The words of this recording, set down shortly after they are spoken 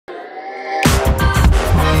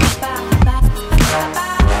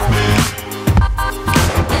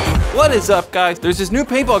What is up, guys? There's this new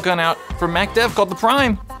paintball gun out from MacDev called the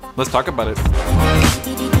Prime. Let's talk about it.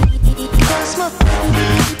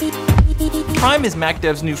 Prime is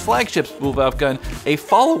MacDev's new flagship spool valve gun, a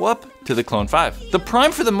follow-up to the Clone 5. The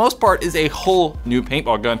Prime, for the most part, is a whole new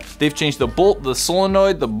paintball gun. They've changed the bolt, the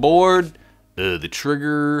solenoid, the board, the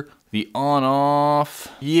trigger, the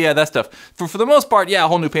on-off, yeah, that stuff. For the most part, yeah, a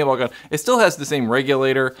whole new paintball gun. It still has the same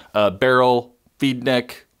regulator, barrel, feed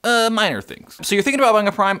neck, minor things. So you're thinking about buying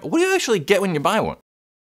a Prime. What do you actually get when you buy one?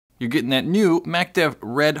 You're getting that new MacDev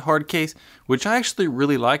red hard case, which I actually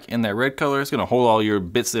really like in that red color. It's gonna hold all your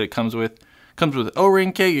bits that it comes with. Comes with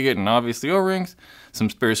O-ring kit, you're getting obviously O-rings, some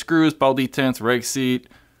spare screws, ball detents, reg seat,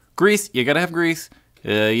 grease, you gotta have grease.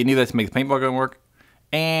 You need that to make the paintball gun work.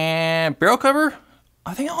 And barrel cover,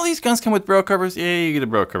 I think all these guns come with barrel covers. Yeah, you get a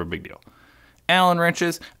barrel cover, big deal. Allen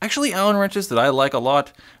wrenches, actually Allen wrenches that I like a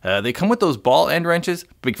lot. They come with those ball end wrenches,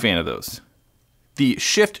 big fan of those. The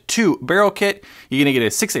Shift 2 barrel kit, you're gonna get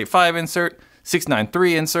a 685 insert,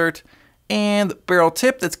 693 insert, and the barrel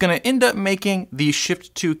tip that's gonna end up making the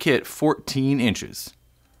Shift 2 kit 14 inches.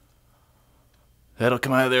 That'll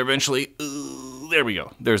come out of there eventually. Ooh, there we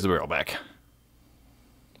go, there's the barrel back.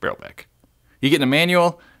 Barrel back. You getting a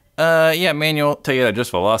manual? Yeah, manual, tell you that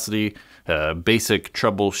just velocity, basic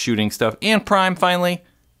troubleshooting stuff, and Prime finally.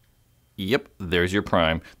 Yep, there's your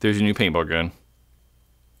Prime. There's your new paintball gun.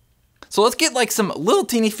 So let's get like some little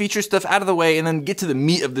teeny feature stuff out of the way and then get to the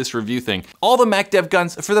meat of this review thing. All the MacDev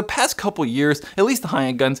guns for the past couple years, at least the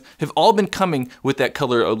high-end guns, have all been coming with that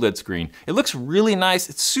color OLED screen. It looks really nice,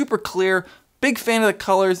 it's super clear. Big fan of the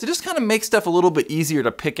colors. It just kind of makes stuff a little bit easier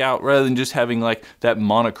to pick out rather than just having like that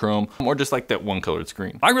monochrome or just like that one colored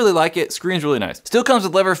screen. I really like it. Screen's really nice. Still comes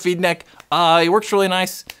with lever feed neck. It works really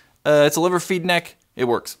nice. It's a lever feed neck. It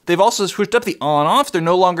works. They've also switched up the on-off. They're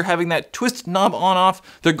no longer having that twist knob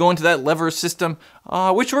on-off. They're going to that lever system,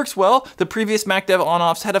 which works well. The previous MacDev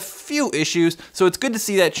on-offs had a few issues, so it's good to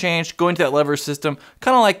see that change, going to that lever system,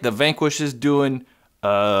 kind of like the Vanquish is doing,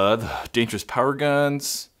 the dangerous power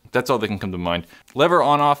guns. That's all that can come to mind. Lever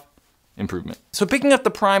on-off, improvement. So picking up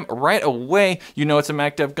the Prime right away, you know it's a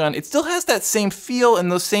MacDev gun. It still has that same feel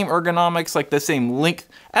and those same ergonomics, like the same length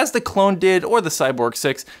as the Clone did or the Cyborg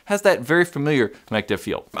 6, has that very familiar MacDev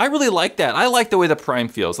feel. I really like that. I like the way the Prime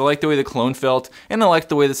feels. I like the way the Clone felt, and I like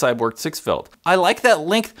the way the Cyborg 6 felt. I like that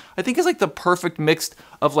length. I think it's like the perfect mix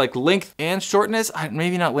of like length and shortness.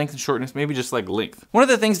 Maybe not length and shortness, maybe just like length. One of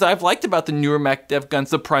the things that I've liked about the newer MacDev guns,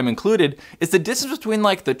 the Prime included, is the distance between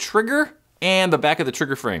like the trigger and the back of the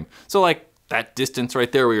trigger frame. So like that distance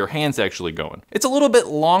right there where your hand's actually going. It's a little bit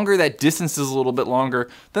longer, that distance is a little bit longer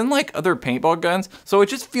than like other paintball guns, so it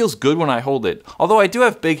just feels good when I hold it. Although I do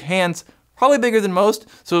have big hands, probably bigger than most,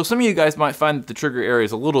 so some of you guys might find that the trigger area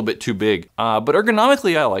is a little bit too big, but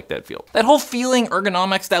ergonomically I like that feel. That whole feeling,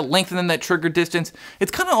 ergonomics, that length and then that trigger distance,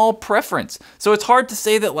 it's kind of all preference. So it's hard to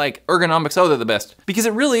say that like ergonomics, oh, they're the best, because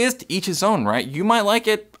it really is to each his own, right? You might like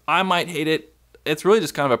it, I might hate it. It's really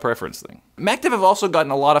just kind of a preference thing. MacDev have also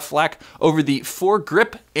gotten a lot of flack over the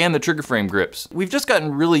foregrip and the trigger frame grips. We've just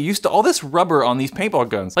gotten really used to all this rubber on these paintball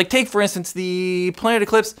guns. Like take for instance the Planet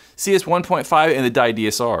Eclipse CS 1.5 and the Dye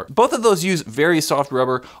DSR. Both of those use very soft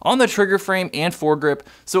rubber on the trigger frame and foregrip,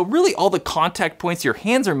 so really all the contact points your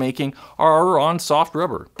hands are making are on soft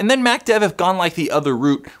rubber. And then MacDev have gone like the other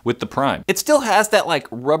route with the Prime. It still has that like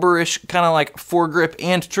rubberish kind of like foregrip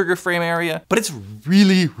and trigger frame area, but it's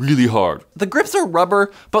really, really hard. The grips are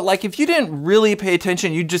rubber, but like if you didn't really pay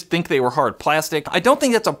attention, you'd just think they were hard plastic. I don't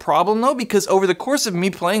think that's a problem though, because over the course of me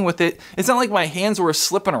playing with it, it's not like my hands were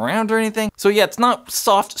slipping around or anything. So yeah, it's not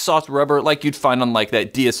soft rubber like you'd find on like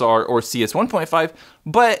that DSR or CS 1.5,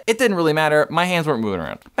 but it didn't really matter. My hands weren't moving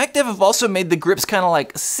around. MacDev have also made the grips kind of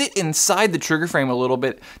like sit inside the trigger frame a little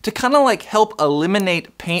bit to kind of like help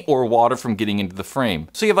eliminate paint or water from getting into the frame.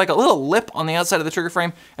 So you have like a little lip on the outside of the trigger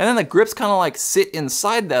frame, and then the grips kind of like sit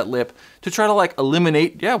inside that lip to try to like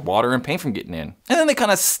eliminate, yeah, water and paint from getting in. And then they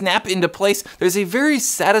kind of snap into place. There's a very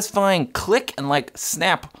satisfying click and like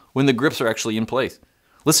snap when the grips are actually in place.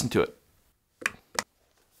 Listen to it.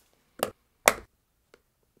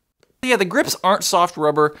 Yeah, the grips aren't soft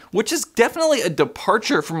rubber, which is definitely a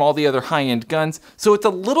departure from all the other high-end guns, so it's a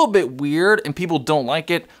little bit weird and people don't like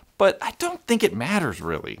it, but I don't think it matters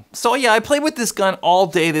really. So yeah, I played with this gun all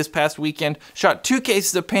day this past weekend, shot 2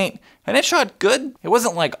 cases of paint, and it shot good. It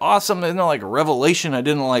wasn't like awesome, there's no like revelation, I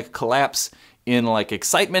didn't like collapse in like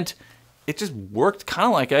excitement. it just worked kind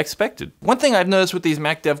of like I expected. One thing I've noticed with these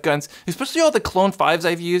MacDev guns, especially all the Clone 5s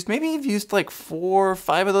I've used, maybe I've used like 4 or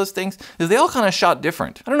 5 of those things, is they all kind of shot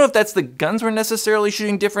different. I don't know if that's the guns were necessarily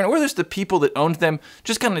shooting different, or there's the people that owned them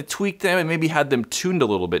just kind of tweaked them and maybe had them tuned a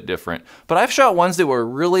little bit different. But I've shot ones that were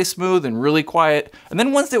really smooth and really quiet, and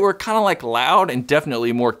then ones that were kind of like loud and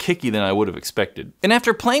definitely more kicky than I would have expected. And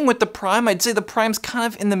after playing with the Prime, I'd say the Prime's kind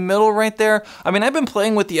of in the middle right there. I mean, I've been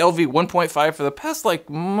playing with the LV 1.5 for the past like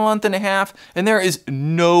month and a half, and there is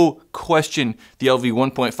no question the LV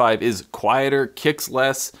 1.5 is quieter, kicks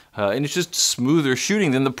less, and it's just smoother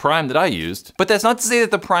shooting than the Prime that I used. But that's not to say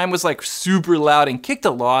that the Prime was like super loud and kicked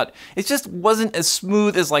a lot. It just wasn't as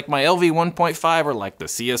smooth as like my LV 1.5 or like the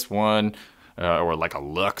CS1, or like a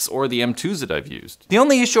Lux or the M2s that I've used. The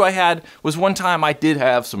only issue I had was one time I did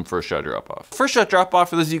have some first shot drop off. First shot drop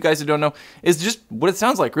off, for those of you guys who don't know, is just what it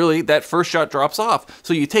sounds like really. That first shot drops off.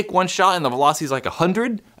 So you take one shot and the velocity is like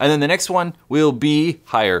 100, and then the next one will be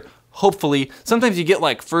higher. Hopefully. Sometimes you get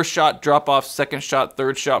like first shot drop off, second shot,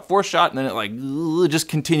 third shot, fourth shot, and then it like just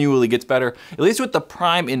continually gets better. At least with the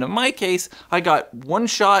Prime, in my case, I got one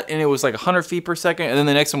shot and it was like 100 feet per second, and then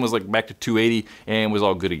the next one was like back to 280 and was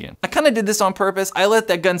all good again. I kind of did this on purpose. I let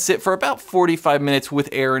that gun sit for about 45 minutes with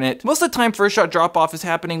air in it. Most of the time first shot drop off is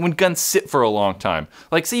happening when guns sit for a long time.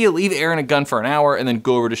 Like say you leave air in a gun for an hour and then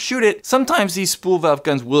go over to shoot it, sometimes these spool valve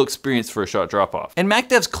guns will experience first shot drop off. And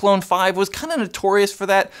MacDev's Clone 5 was kind of notorious for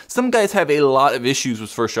that. Some guys have a lot of issues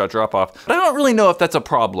with first shot drop off, but I don't really know if that's a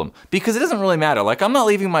problem because it doesn't really matter. Like I'm not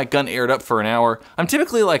leaving my gun aired up for an hour. I'm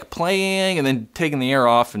typically like playing and then taking the air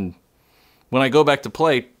off, and when I go back to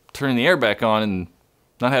play, turning the air back on and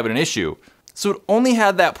not having an issue. So it only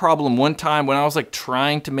had that problem one time when I was like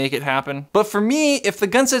trying to make it happen. But for me, if the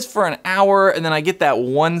gun sits for an hour and then I get that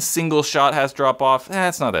one single shot has drop off,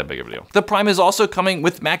 it's not that big of a deal. The Prime is also coming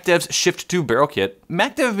with MacDev's Shift 2 barrel kit.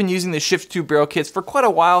 MacDev have been using the Shift 2 barrel kits for quite a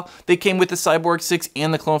while. They came with the Cyborg 6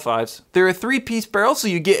 and the Clone 5s. They're a 3-piece barrel, so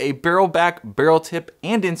you get a barrel back, barrel tip,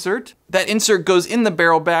 and insert. That insert goes in the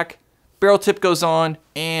barrel back, barrel tip goes on,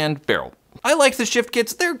 and barrel. I like the shift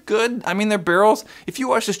kits, they're good. I mean, they're barrels. If you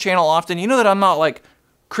watch this channel often, you know that I'm not like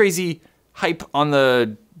crazy hype on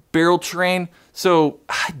the barrel train. So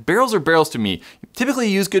barrels are barrels to me. Typically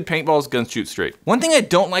you use good paintballs, guns shoot straight. One thing I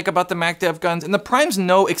don't like about the MacDev guns, and the Prime's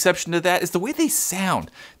no exception to that, is the way they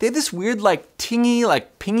sound. They have this weird like tingy,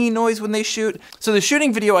 like pingy noise when they shoot. So the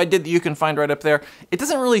shooting video I did that you can find right up there, it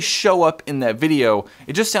doesn't really show up in that video.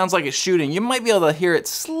 It just sounds like it's shooting. You might be able to hear it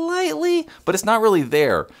slightly, but it's not really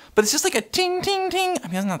there. But it's just like a ting, ting, ting. I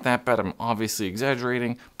mean, it's not that bad, I'm obviously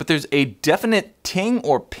exaggerating, but there's a definite ting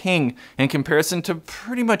or ping in comparison to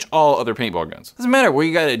pretty much all other paintball guns. Doesn't matter where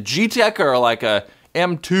you got a G-Tech or like a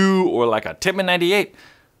M2 or like a Tippmann 98.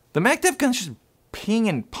 The MacDev guns just ping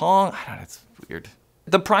and pong. I don't know, it's weird.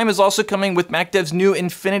 The Prime is also coming with MacDev's new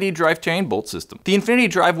Infinity drivetrain bolt system. The Infinity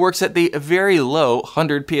drive works at the very low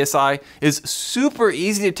 100 PSI, is super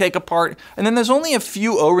easy to take apart, and then there's only a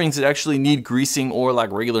few O-rings that actually need greasing or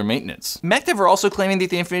like regular maintenance. MacDev are also claiming that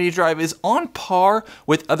the Infinity drive is on par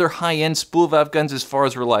with other high-end spool valve guns as far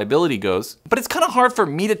as reliability goes, but it's kind of hard for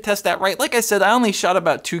me to test that right. Like I said, I only shot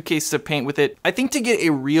about 2 cases of paint with it. I think to get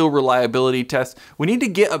a real reliability test, we need to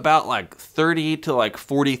get about like 30 to like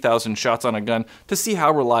 40,000 shots on a gun to see how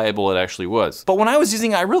reliable it actually was. But when I was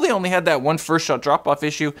using it, I really only had that one first shot drop off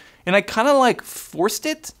issue, and I kind of like forced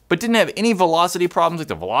it, but didn't have any velocity problems. Like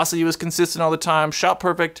the velocity was consistent all the time, shot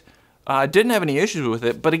perfect. Didn't have any issues with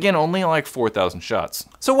it, but again, only like 4,000 shots.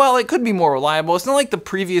 So while it could be more reliable, it's not like the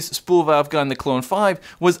previous spool valve gun, the Clone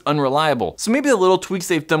 5, was unreliable. So maybe the little tweaks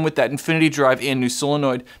they've done with that Infinity drive and new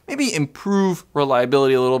Solenoid maybe improve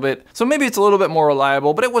reliability a little bit. So maybe it's a little bit more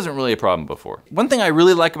reliable, but it wasn't really a problem before. One thing I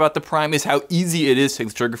really like about the Prime is how easy it is to take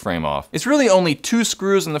the trigger frame off. It's really only 2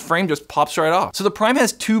 screws and the frame just pops right off. So the Prime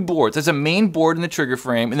has 2 boards. There's a main board in the trigger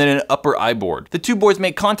frame and then an upper eye board. The 2 boards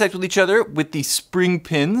make contact with each other with the spring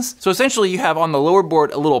pins. So essentially you have on the lower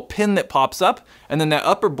board a little pin that pops up, and then that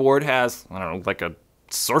upper board has, I don't know, like a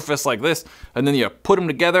surface like this, and then you put them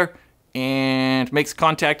together and makes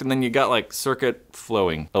contact, and then you got like circuit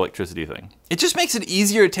flowing electricity thing. It just makes it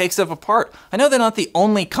easier to take stuff apart. I know they're not the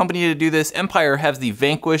only company to do this. Empire has the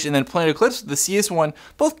Vanquish, and then Planet Eclipse, the CS1,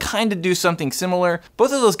 both kind of do something similar.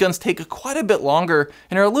 Both of those guns take quite a bit longer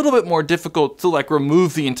and are a little bit more difficult to like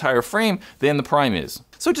remove the entire frame than the Prime is.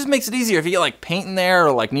 So it just makes it easier if you get like paint in there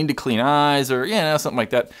or like need to clean eyes or, you know, something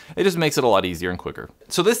like that. It just makes it a lot easier and quicker.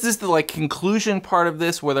 So this is the like conclusion part of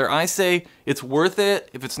this, whether I say it's worth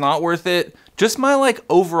it, if it's not worth it, just my like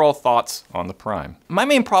overall thoughts on the Prime. My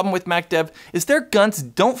main problem with MacDev is their guns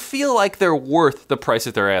don't feel like they're worth the price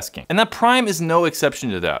that they're asking. And that Prime is no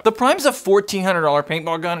exception to that. The Prime's a $1,400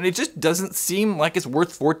 paintball gun and it just doesn't seem like it's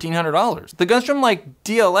worth $1,400. The guns from like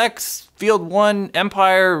DLX, Field 1,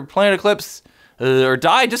 Empire, Planet Eclipse, or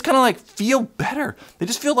Die just kind of like feel better. They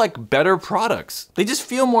just feel like better products. They just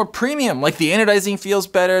feel more premium. Like the anodizing feels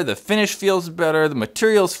better, the finish feels better, the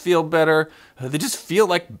materials feel better. They just feel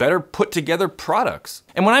like better put together products.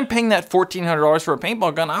 And when I'm paying that $1,400 for a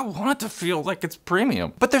paintball gun, I want it to feel like it's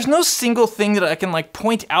premium. But there's no single thing that I can like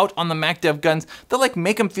point out on the MacDev guns that like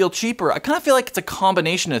make them feel cheaper. I kind of feel like it's a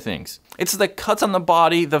combination of things. It's the cuts on the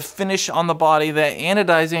body, the finish on the body, the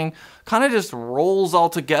anodizing kind of just rolls all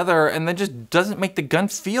together and then just doesn't make the gun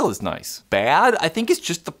feel as nice. Bad? I think it's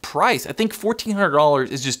just the price. I think $1,400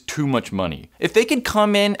 is just too much money. If they could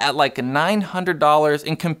come in at like $900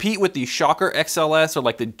 and compete with the Shocker XLS or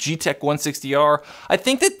like the G-Tech 160R, I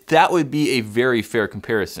think that that would be a very fair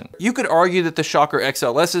comparison. You could argue that the Shocker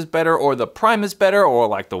XLS is better or the Prime is better or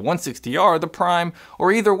like the 160R, the Prime,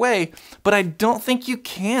 or either way, but I don't think you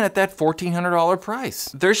can at that $1,400 price.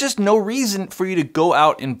 There's just no reason for you to go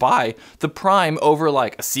out and buy the Prime over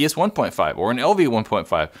like a CS 1.5 or an LV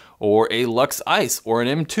 1.5 or a Lux Ice or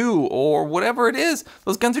an M2 or whatever it is.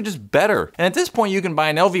 Those guns are just better. And at this point you can buy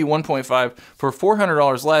an LV 1.5 for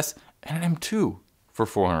 $400 less and an M2 for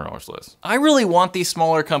 $400 less. I really want these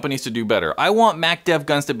smaller companies to do better. I want MacDev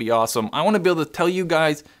guns to be awesome. I want to be able to tell you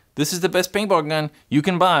guys this is the best paintball gun you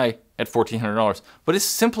can buy at $1,400, but it's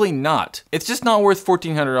simply not. It's just not worth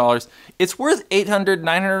 $1,400. It's worth $800,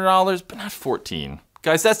 $900, but not $1,400.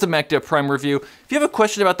 Guys, that's the MacDev Prime review. If you have a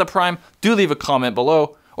question about the Prime, do leave a comment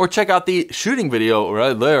below or check out the shooting video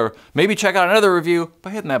right there. Maybe check out another review by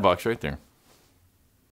hitting that box right there.